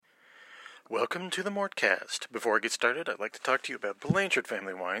Welcome to the Mortcast. Before I get started, I'd like to talk to you about Blanchard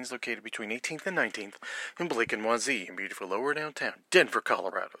Family Wines, located between 18th and 19th in Blake and Wazee, in beautiful lower downtown Denver,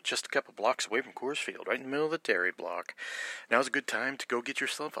 Colorado, just a couple blocks away from Coors Field, right in the middle of the dairy block. Now's a good time to go get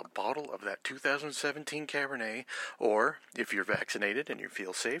yourself a bottle of that 2017 Cabernet, or, if you're vaccinated and you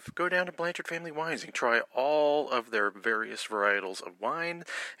feel safe, go down to Blanchard Family Wines and try all of their various varietals of wine,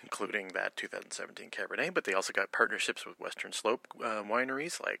 including that 2017 Cabernet, but they also got partnerships with Western Slope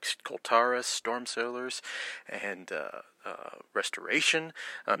wineries like Coltara, Storm Cellars, and Restoration.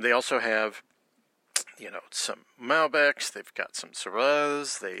 They also have, some Malbecs. They've got some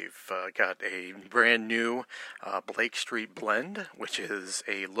Syrahs. They've got a brand new Blake Street blend, which is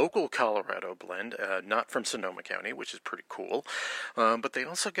a local Colorado blend, not from Sonoma County, which is pretty cool. But they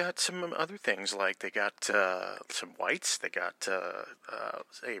also got some other things, like they got some whites. They got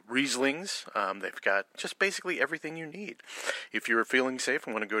Rieslings. They've got just basically everything you need. If you're feeling safe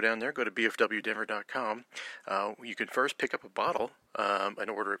and want to go down there, go to bfwdenver.com. You can first pick up a bottle and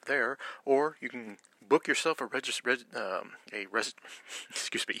order it there, or you can book yourself you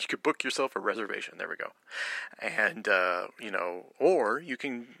could book yourself a reservation. There we go. And, or you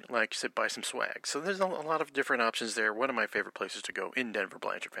can, buy some swag. So there's a lot of different options there. One of my favorite places to go in Denver,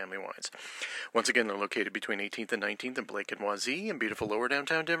 Blanchard Family Wines. Once again, they're located between 18th and 19th in Blake and Wazee in beautiful lower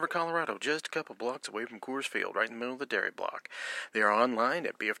downtown Denver, Colorado, just a couple blocks away from Coors Field, right in the middle of the dairy block. They are online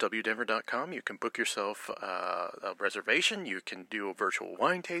at bfwdenver.com. You can book yourself a reservation. You can do a virtual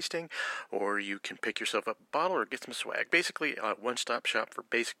wine tasting, or you can pick yourself up a bottle or get some swag. Basically, a one-stop shop for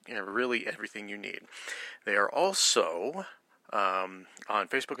really everything you need. They are also on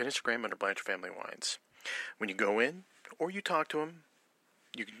Facebook and Instagram under Blanchard Family Wines. When you go in or you talk to them,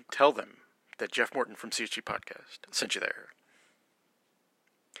 you can tell them that Jeff Morton from CSG Podcast sent you there.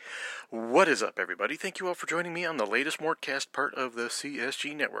 What is up, everybody? Thank you all for joining me on the latest Mortcast, part of the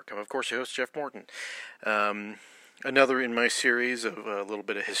CSG Network. I'm, of course, your host, Jeff Morton. Another in my series of a little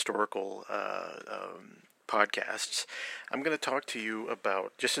bit of historical podcasts. I'm going to talk to you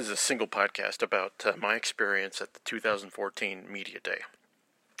about, just as a single podcast, about my experience at the 2014 Media Day.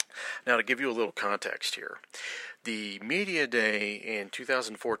 Now, to give you a little context here, the Media Day in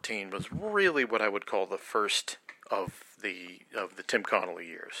 2014 was really what I would call the first of the Tim Connolly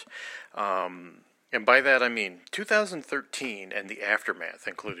years. And by that I mean 2013 and the aftermath,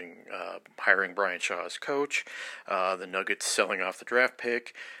 including hiring Brian Shaw as coach, the Nuggets selling off the draft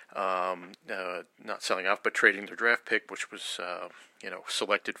pick, not selling off, but trading their draft pick, which was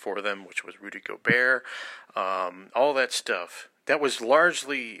selected for them, which was Rudy Gobert, all that stuff. That was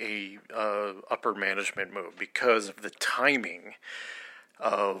largely a upper management move because of the timing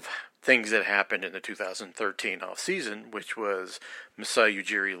of things that happened in the 2013 offseason, which was Masai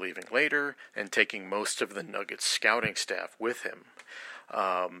Ujiri leaving later and taking most of the Nuggets scouting staff with him.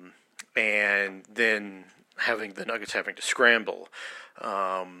 And then the Nuggets having to scramble.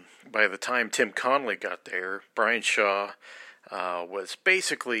 By the time Tim Connolly got there, Brian Shaw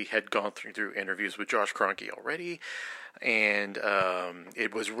had gone through interviews with Josh Kroenke already. And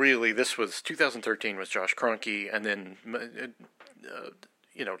it was really, 2013 was Josh Kroenke, and then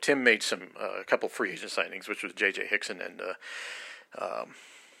Tim made a couple free agent signings, which was J.J. Hickson and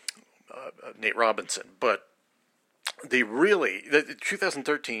Nate Robinson. But the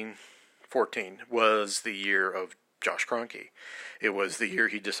 2013-14 was the year of Josh Kroenke. It was the year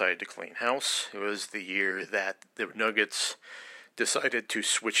he decided to clean house. It was the year that the Nuggets decided to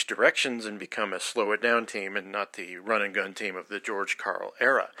switch directions and become a slow-it-down team and not the run-and-gun team of the George Karl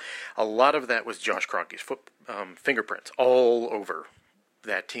era. A lot of that was Josh Kroenke's fingerprints all over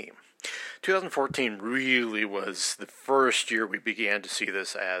that team. 2014 really was the first year we began to see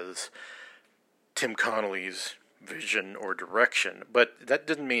this as Tim Connolly's vision or direction, but that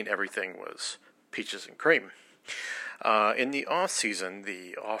didn't mean everything was peaches and cream. In the off season,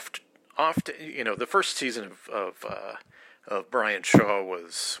 the first season of Brian Shaw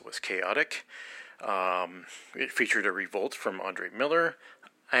was chaotic. It featured a revolt from Andre Miller,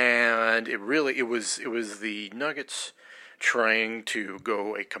 and it was the Nuggets trying to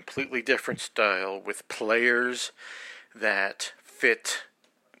go a completely different style with players that fit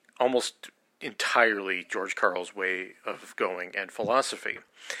almost entirely George Karl's way of going and philosophy.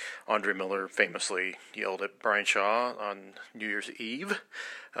 Andre Miller famously yelled at Brian Shaw on New Year's Eve,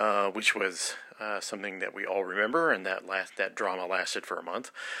 which was something that we all remember, and that drama lasted for a month.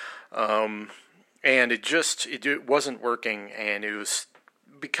 And it wasn't working, and it was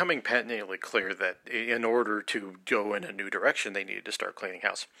becoming patently clear that in order to go in a new direction, they needed to start cleaning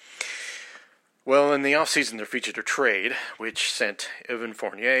house. Well, in the offseason, there featured a trade which sent Evan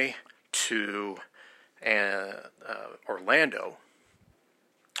Fournier to Orlando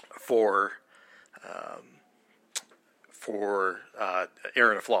for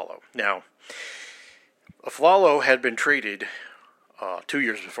Arron Afflalo. Now, Afflalo had been traded 2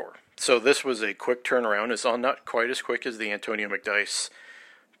 years before, so this was a quick turnaround. It's not quite as quick as the Antonio McDyess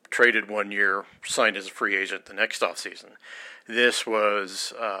traded 1 year, signed as a free agent the next offseason. This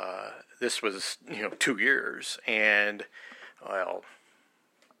was 2 years and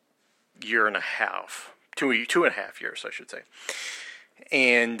year and a half, two and a half years, I should say.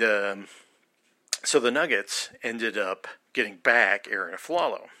 And so the Nuggets ended up getting back Arron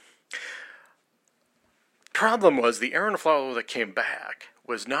Afflalo. Problem was, the Arron Afflalo that came back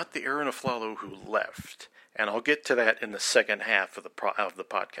was not the Arron Afflalo who left, and I'll get to that in the second half of the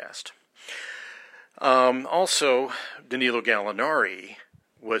podcast. Also, Danilo Gallinari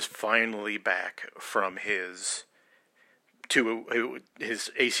was finally back from his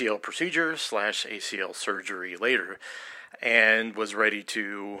ACL procedure / ACL surgery later, and was ready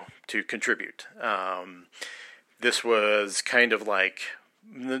to contribute. This was kind of like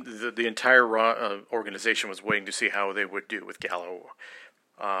the entire organization was waiting to see how they would do with Gallo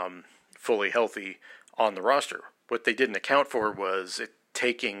fully healthy on the roster. What they didn't account for was it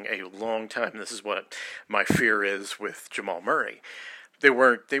taking a long time. This is what my fear is with Jamal Murray. They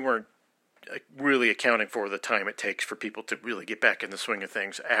weren't really accounting for the time it takes for people to really get back in the swing of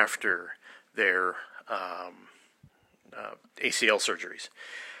things after their ACL surgeries,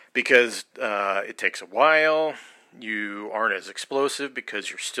 because it takes a while. You aren't as explosive because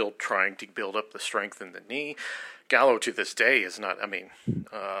you're still trying to build up the strength in the knee. Gallo to this day is not,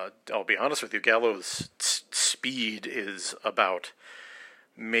 I'll be honest with you, Gallo's speed is about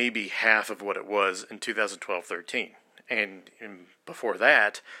maybe half of what it was in 2012-13. And before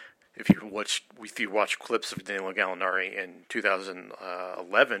that, if you watch clips of Danilo Gallinari in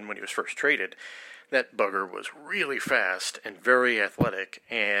 2011 when he was first traded, that bugger was really fast and very athletic,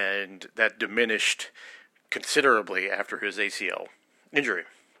 and that diminished considerably after his ACL injury.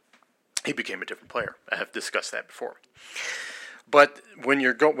 He became a different player. I have discussed that before. But when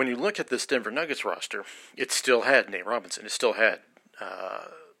you look at this Denver Nuggets roster, it still had Nate Robinson. It still had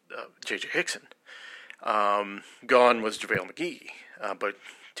J.J. Hickson. Gone was JaVale McGee, but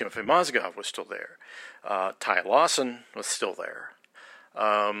Timothy Mozgov was still there. Ty Lawson was still there.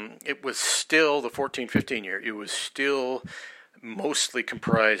 It was still the 14-15 year. It was still mostly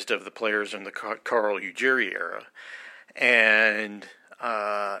comprised of the players in the Carl Ujiri era, and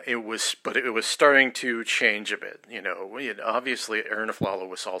it was starting to change a bit. Obviously Arron Afflalo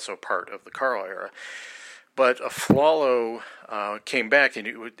was also part of the Carl era, but Afflalo came back and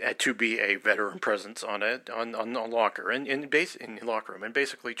it had to be a veteran presence on the locker and in the locker room, and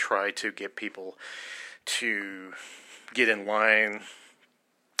basically try to get people to get in line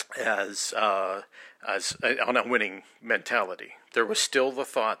as on a winning mentality. There was still the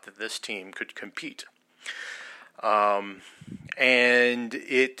thought that this team could compete, and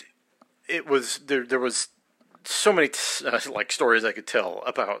it was there was so many stories I could tell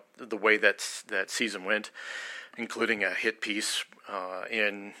about the way that season went, including a hit piece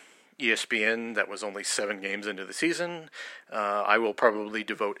in ESPN that was only 7 games into the season. I will probably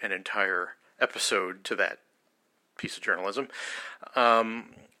devote an entire episode to that piece of journalism.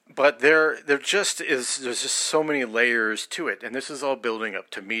 But there's just so many layers to it, and this is all building up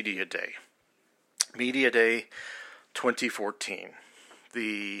to Media Day. Media Day 2014.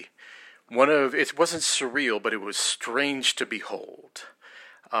 It wasn't surreal, but it was strange to behold.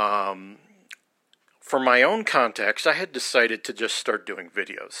 For my own context, I had decided to just start doing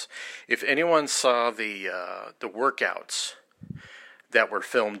videos. If anyone saw the workouts that were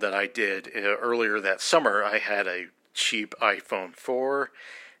filmed that I did earlier that summer, I had a cheap iPhone 4.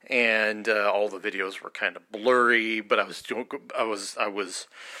 And all the videos were kind of blurry, but I was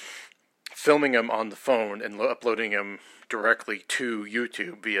filming them on the phone and uploading them directly to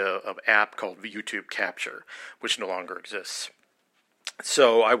YouTube via an app called YouTube Capture, which no longer exists.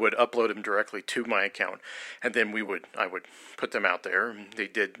 So I would upload them directly to my account, and then I would put them out there. They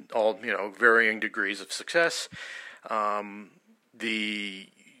did all varying degrees of success. The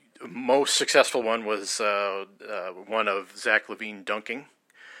most successful one was one of Zach LaVine dunking.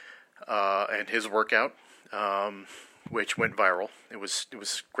 And his workout, which went viral. It was a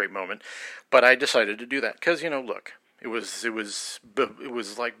great moment, but I decided to do that because look, it was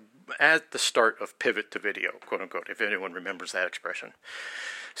like at the start of pivot to video, quote unquote, if anyone remembers that expression.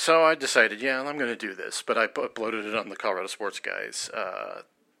 So I decided, I'm going to do this, but I uploaded it on the Colorado Sports Guys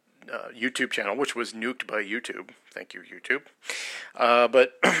YouTube channel, which was nuked by YouTube. Thank you, YouTube.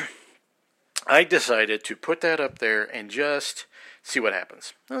 But I decided to put that up there and just see what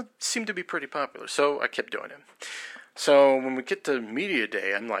happens. Well, it seemed to be pretty popular, so I kept doing it. So when we get to media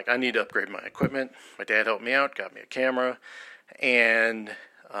day, I'm like, I need to upgrade my equipment. My dad helped me out, got me a camera, and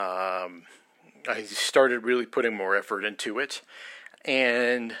I started really putting more effort into it.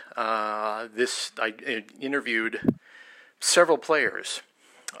 And I interviewed several players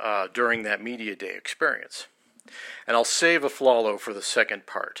during that media day experience. And I'll save Afflalo for the second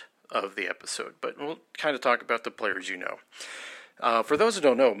part of the episode, but we'll kind of talk about the players you know. For those who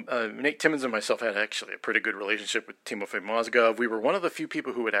don't know, Nate Timmons and myself had actually a pretty good relationship with Timofey Mozgov. We were one of the few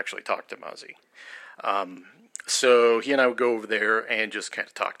people who would actually talk to Mozzie. So he and I would go over there and just kind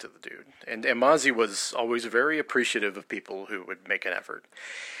of talk to the dude. And Mozzie was always very appreciative of people who would make an effort.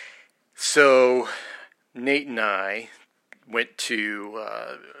 So Nate and I went to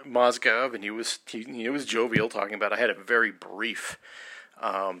Mozgov, and he was jovial, talking about. I had a very brief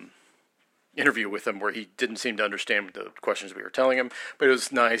interview with him where he didn't seem to understand the questions we were telling him, but it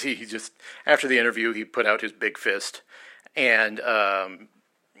was nice. He just, after the interview, he put out his big fist and gave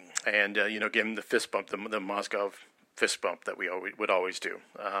him the fist bump, the Mozgov fist bump that we would always do.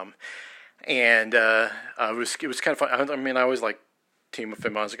 It was kind of fun. I mean, I always liked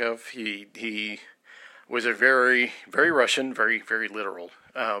Timofey Mozgov. He was a very, very Russian, very, very literal,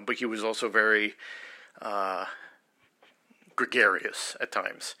 but he was also very gregarious at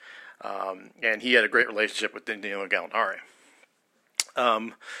times. And he had a great relationship with Danilo Gallinari.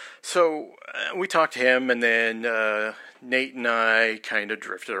 So we talked to him, and then Nate and I kind of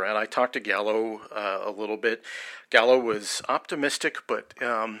drifted around. I talked to Gallo a little bit. Gallo was optimistic, but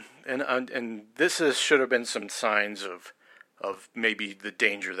and this should have been some signs of maybe the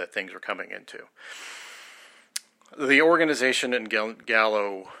danger that things were coming into. The organization and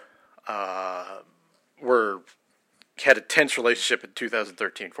Gallo had a tense relationship in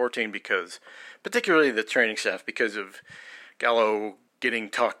 2013-14 because, particularly the training staff, because of Gallo getting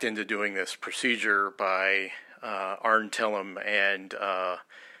talked into doing this procedure by Arn Tellem and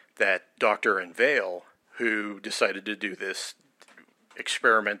that doctor in Vail who decided to do this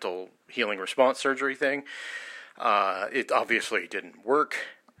experimental healing response surgery thing. It obviously didn't work.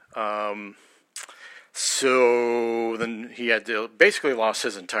 So then he had to basically lost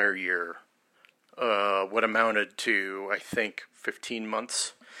his entire year. What amounted to, I think, 15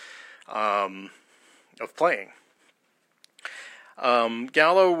 months of playing.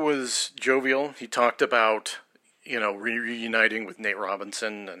 Gallo was jovial. He talked about, reuniting with Nate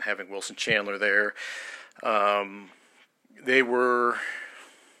Robinson and having Wilson Chandler there. They were,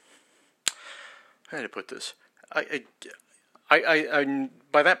 how do I put this? I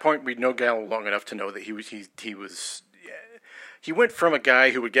by that point we'd known Gallo long enough to know that he went from a guy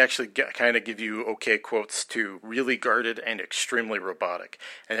who would actually kind of give you okay quotes to really guarded and extremely robotic.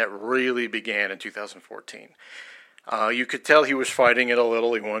 And that really began in 2014. You could tell he was fighting it a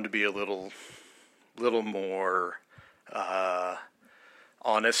little. He wanted to be a little more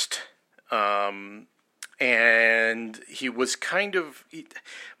honest. And he was kind of...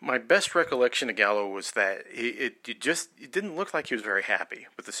 my best recollection of Gallo was that it didn't look like he was very happy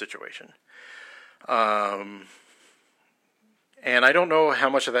with the situation. And I don't know how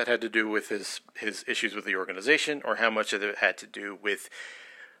much of that had to do with his issues with the organization or how much of it had to do with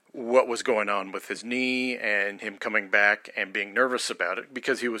what was going on with his knee and him coming back and being nervous about it,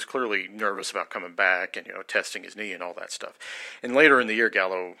 because he was clearly nervous about coming back and, testing his knee and all that stuff. And later in the year,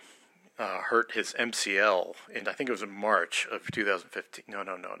 Gallo hurt his MCL, and I think it was in March of 2015. No.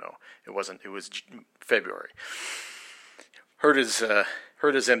 It wasn't. It was February. Hurt his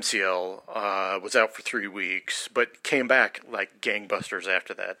MCL, was out for 3 weeks, but came back like gangbusters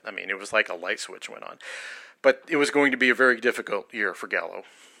after that. I mean, it was like a light switch went on. But it was going to be a very difficult year for Gallo.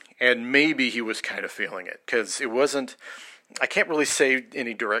 And maybe he was kind of feeling it, because it wasn't, I can't really say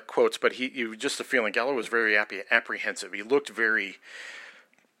any direct quotes, but he was just a feeling. Gallo was very apprehensive. He looked very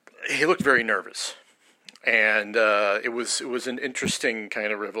nervous. And it was an interesting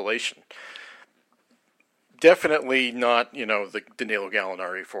kind of revelation. Definitely not, the Danilo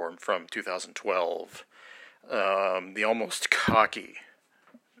Gallinari form from 2012. The almost cocky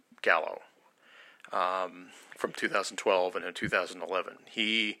Gallo from 2012 and in 2011.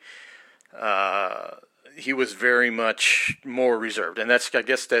 He was very much more reserved, and I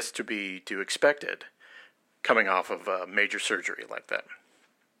guess that's to be expected coming off of a major surgery like that.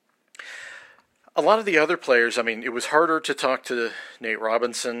 A lot of the other players, I mean, it was harder to talk to Nate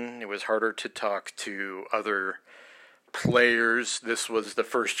Robinson. It was harder to talk to other players. This was the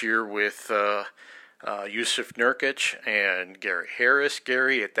first year with Yusuf Nurkic and Gary Harris.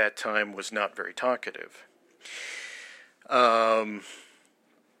 Gary, at that time, was not very talkative.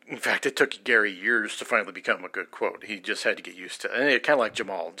 In fact, it took Gary years to finally become a good quote. He just had to get used to it. And it kind of like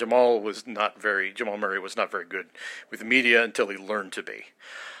Jamal. Jamal Murray was not very good with the media until he learned to be.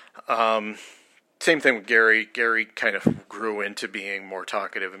 Same thing with Gary. Gary kind of grew into being more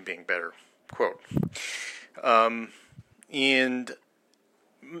talkative and being better. Quote. And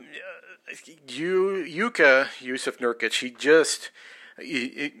Yusuf Nurkic,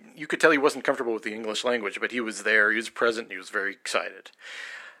 you could tell he wasn't comfortable with the English language, but he was there, he was present, he was very excited.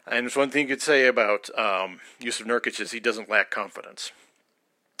 And there's one thing you could say about Yusuf Nurkic is he doesn't lack confidence.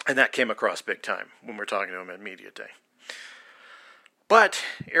 And that came across big time when we're talking to him at Media Day. But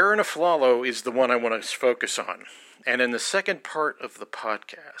Arron Afflalo is the one I want to focus on. And in the second part of the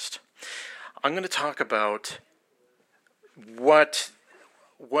podcast, I'm going to talk about what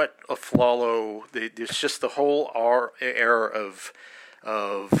Afflalo, there's just the whole era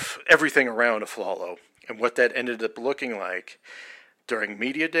of everything around Afflalo and what that ended up looking like during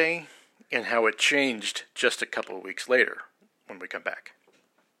Media Day and how it changed just a couple of weeks later when we come back.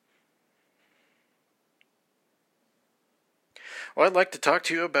 Well, I'd like to talk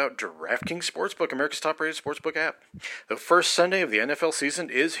to you about DraftKings Sportsbook, America's top-rated sportsbook app. The first Sunday of the NFL season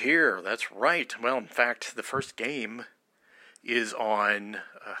is here. That's right. Well, in fact, the first game is on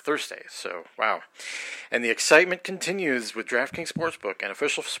Thursday, so wow. And the excitement continues with DraftKings Sportsbook, an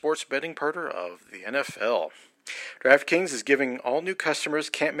official sports betting partner of the NFL. DraftKings is giving all new customers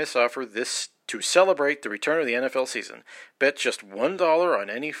can't-miss offer this to celebrate the return of the NFL season. Bet just $1 on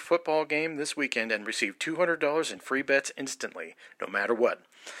any football game this weekend and receive $200 in free bets instantly, no matter what.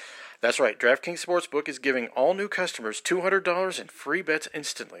 That's right, DraftKings Sportsbook is giving all new customers $200 in free bets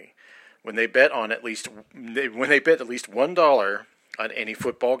instantly when they bet at least $1 on any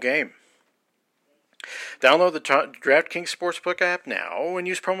football game. Download the DraftKings Sportsbook app now and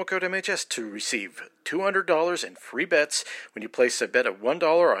use promo code MHS to receive $200 in free bets when you place a bet of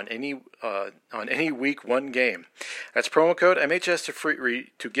 $1 on any Week 1 game. That's promo code MHS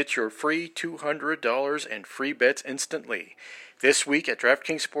to get your free $200 in free bets instantly. This week at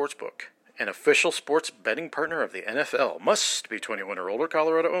DraftKings Sportsbook, an official sports betting partner of the NFL. Must be 21 or older,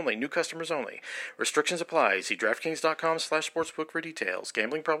 Colorado only, new customers only. Restrictions apply. See DraftKings.com/sportsbook for details.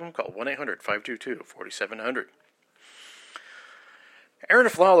 Gambling problem? Call 1-800-522-4700. Arron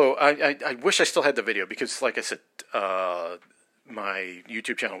Afflalo, I wish I still had the video because, like I said, my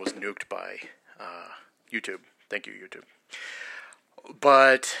YouTube channel was nuked by YouTube. Thank you, YouTube.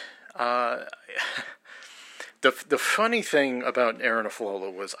 But The funny thing about Arron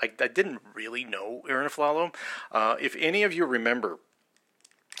Afflalo was I didn't really know Arron Afflalo. If any of you remember,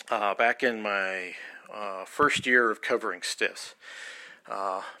 back in my first year of covering Stiffs,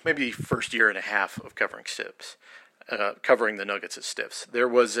 maybe first year and a half of covering Stiffs, covering the Nuggets at Stiffs, there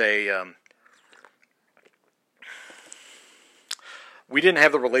was we didn't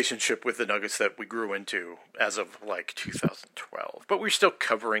have the relationship with the Nuggets that we grew into as of like 2012, but we're still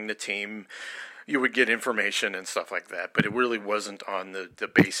covering the team. You would get information and stuff like that, but it really wasn't on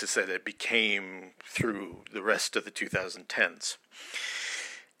the basis that it became through the rest of the 2010s.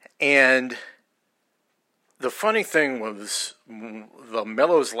 And the funny thing was the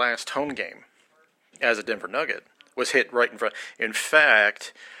Melo's last home game as a Denver Nugget was hit right in front. In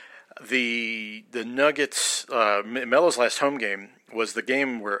fact, the Nuggets, Melo's last home game was the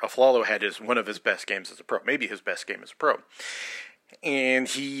game where Afflalo had one of his best games as a pro, maybe his best game as a pro. And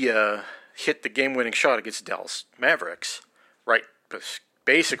he hit the game-winning shot against Dallas Mavericks, right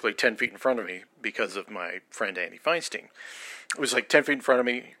basically 10 feet in front of me because of my friend Andy Feinstein. It was like 10 feet in front of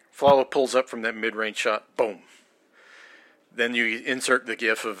me. Afflalo pulls up from that mid-range shot, boom. Then you insert the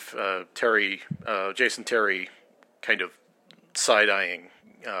gif of Jason Terry kind of side-eyeing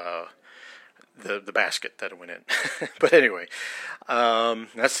the basket that it went in. But anyway,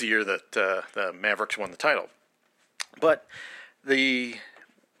 that's the year that the Mavericks won the title. But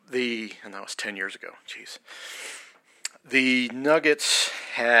and that was 10 years ago, jeez. The Nuggets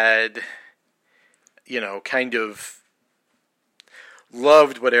had, kind of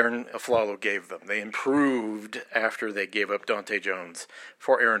loved what Arron Afflalo gave them. They improved after they gave up Dante Jones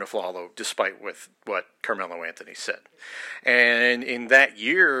for Arron Afflalo, despite with what Carmelo Anthony said. And in that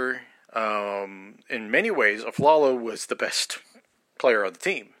year, in many ways, Afflalo was the best player on the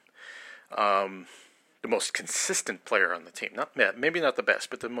team. The most consistent player on the team. Maybe not the best,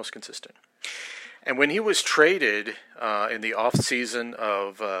 but the most consistent. And when he was traded in the off season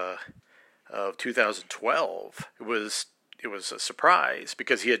of 2012, it was a surprise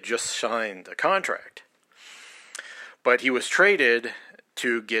because he had just signed a contract. But he was traded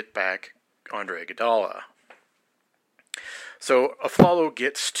to get back Andre Iguodala. So Afflalo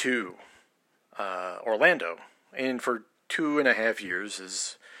gets to Orlando, and for 2.5 years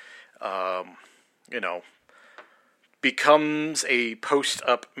is you know, becomes a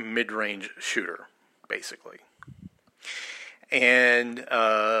post-up mid-range shooter, basically. And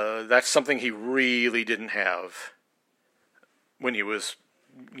that's something he really didn't have when he was,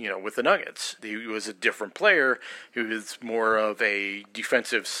 with the Nuggets. He was a different player. He was more of a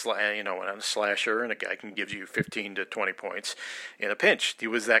defensive, a slasher, and a guy can give you 15 to 20 points in a pinch. He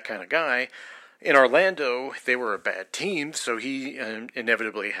was that kind of guy. In Orlando, they were a bad team, so he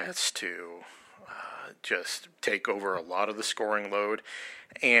inevitably has to just take over a lot of the scoring load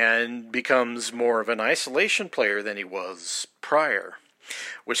and becomes more of an isolation player than he was prior,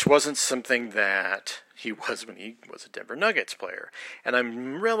 which wasn't something that he was when he was a Denver Nuggets player. And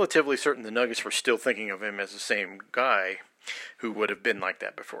I'm relatively certain the Nuggets were still thinking of him as the same guy who would have been like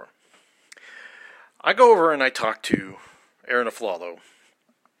that before. I go over and I talk to Arron Afflalo,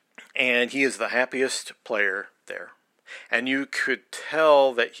 and he is the happiest player there. And you could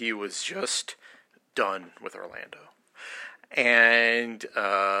tell that he was just done with Orlando. And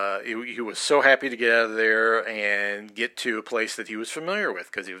he was so happy to get out of there and get to a place that he was familiar with,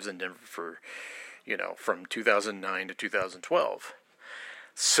 because he was in Denver for, from 2009 to 2012.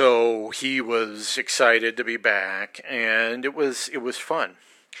 So he was excited to be back, and it was fun.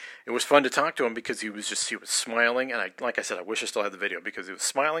 It was fun to talk to him because he was smiling, and like I said, I wish I still had the video, because he was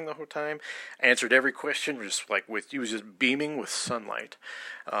smiling the whole time, answered every question, he was just beaming with sunlight.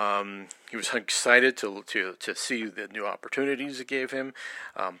 He was excited to see the new opportunities it gave him,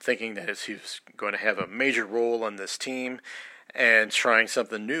 thinking that he was going to have a major role on this team and trying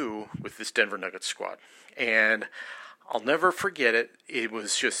something new with this Denver Nuggets squad. And I'll never forget it. It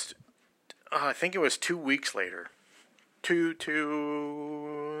was just, I think it was 2 weeks later.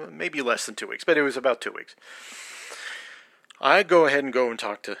 Maybe less than 2 weeks, but it was about 2 weeks. I go ahead and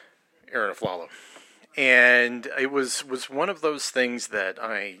talk to Arron Afflalo. And it was one of those things that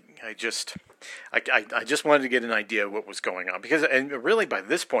I just wanted to get an idea of what was going on, because really by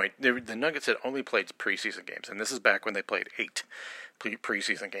this point the Nuggets had only played preseason games, and this is back when they played 8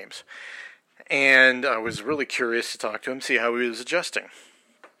 preseason games. And I was really curious to talk to him, see how he was adjusting.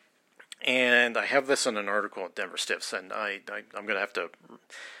 And I have this in an article at Denver Stiffs, and I'm going to have to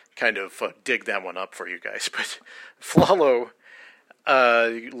kind of dig that one up for you guys. But Afflalo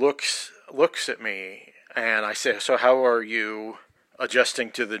looks at me, and I say, "So how are you adjusting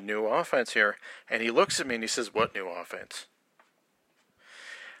to the new offense here?" And he looks at me and he says, "What new offense?"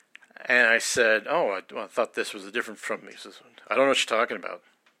 And I said, "Oh, I thought this was different from me." He says, "I don't know what you're talking about."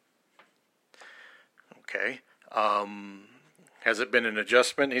 Okay. Has it been an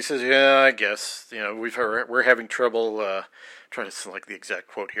adjustment? He says, "Yeah, I guess. We're having trouble." Trying to select the exact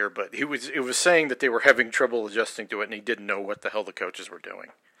quote here, but it was saying that they were having trouble adjusting to it, and he didn't know what the hell the coaches were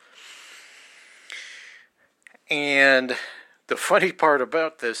doing. And the funny part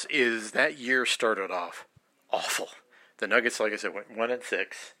about this is that year started off awful. The Nuggets, like I said, went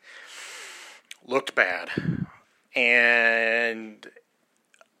 1-6, looked bad, and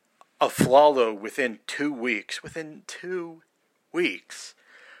Afflalo within 2 weeks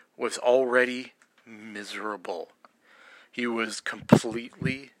was already miserable. He was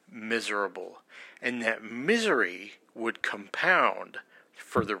completely miserable. And that misery would compound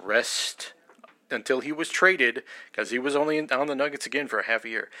for the rest until he was traded, because he was only on the Nuggets again for a half a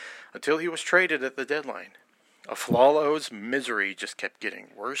year, until he was traded at the deadline. Afflalo's misery just kept getting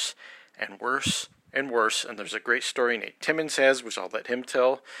worse and worse and worse. And there's a great story Nate Timmons has, which I'll let him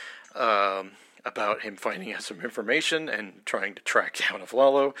tell, about him finding out some information and trying to track down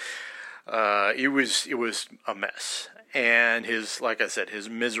Afflalo. It was a mess, and like I said, his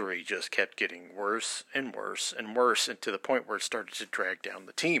misery just kept getting worse and worse and worse, and to the point where it started to drag down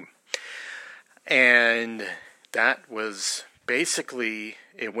the team. And that was basically,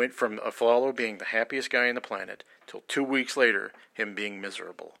 it went from Afflalo being the happiest guy on the planet till 2 weeks later him being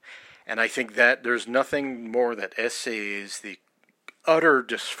miserable. And I think that there's nothing more that essays the utter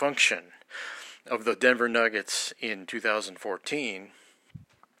dysfunction of the Denver Nuggets in 2014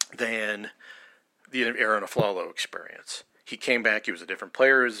 than the Arron Afflalo experience. He came back, he was a different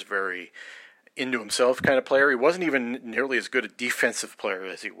player, he was a very into himself kind of player. He wasn't even nearly as good a defensive player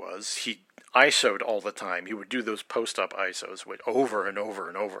as he was. He ISO'd all the time. He would do those post-up ISOs over and over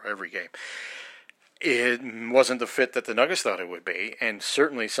and over every game. It wasn't the fit that the Nuggets thought it would be, and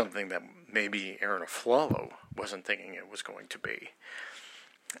certainly something that maybe Arron Afflalo wasn't thinking it was going to be.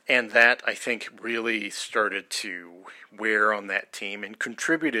 And that, I think, really started to wear on that team and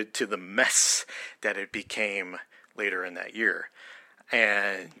contributed to the mess that it became later in that year.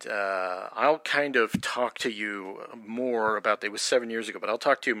 And I'll kind of talk to you more about, it was 7 years ago, but I'll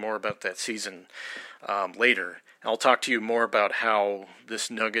talk to you more about that season later. I'll talk to you more about how this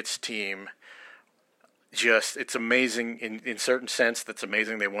Nuggets team it's amazing in certain sense. That's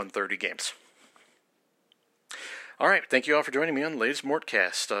amazing they won 30 games. All right, thank you all for joining me on the latest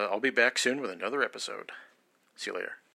Mortcast. I'll be back soon with another episode. See you later.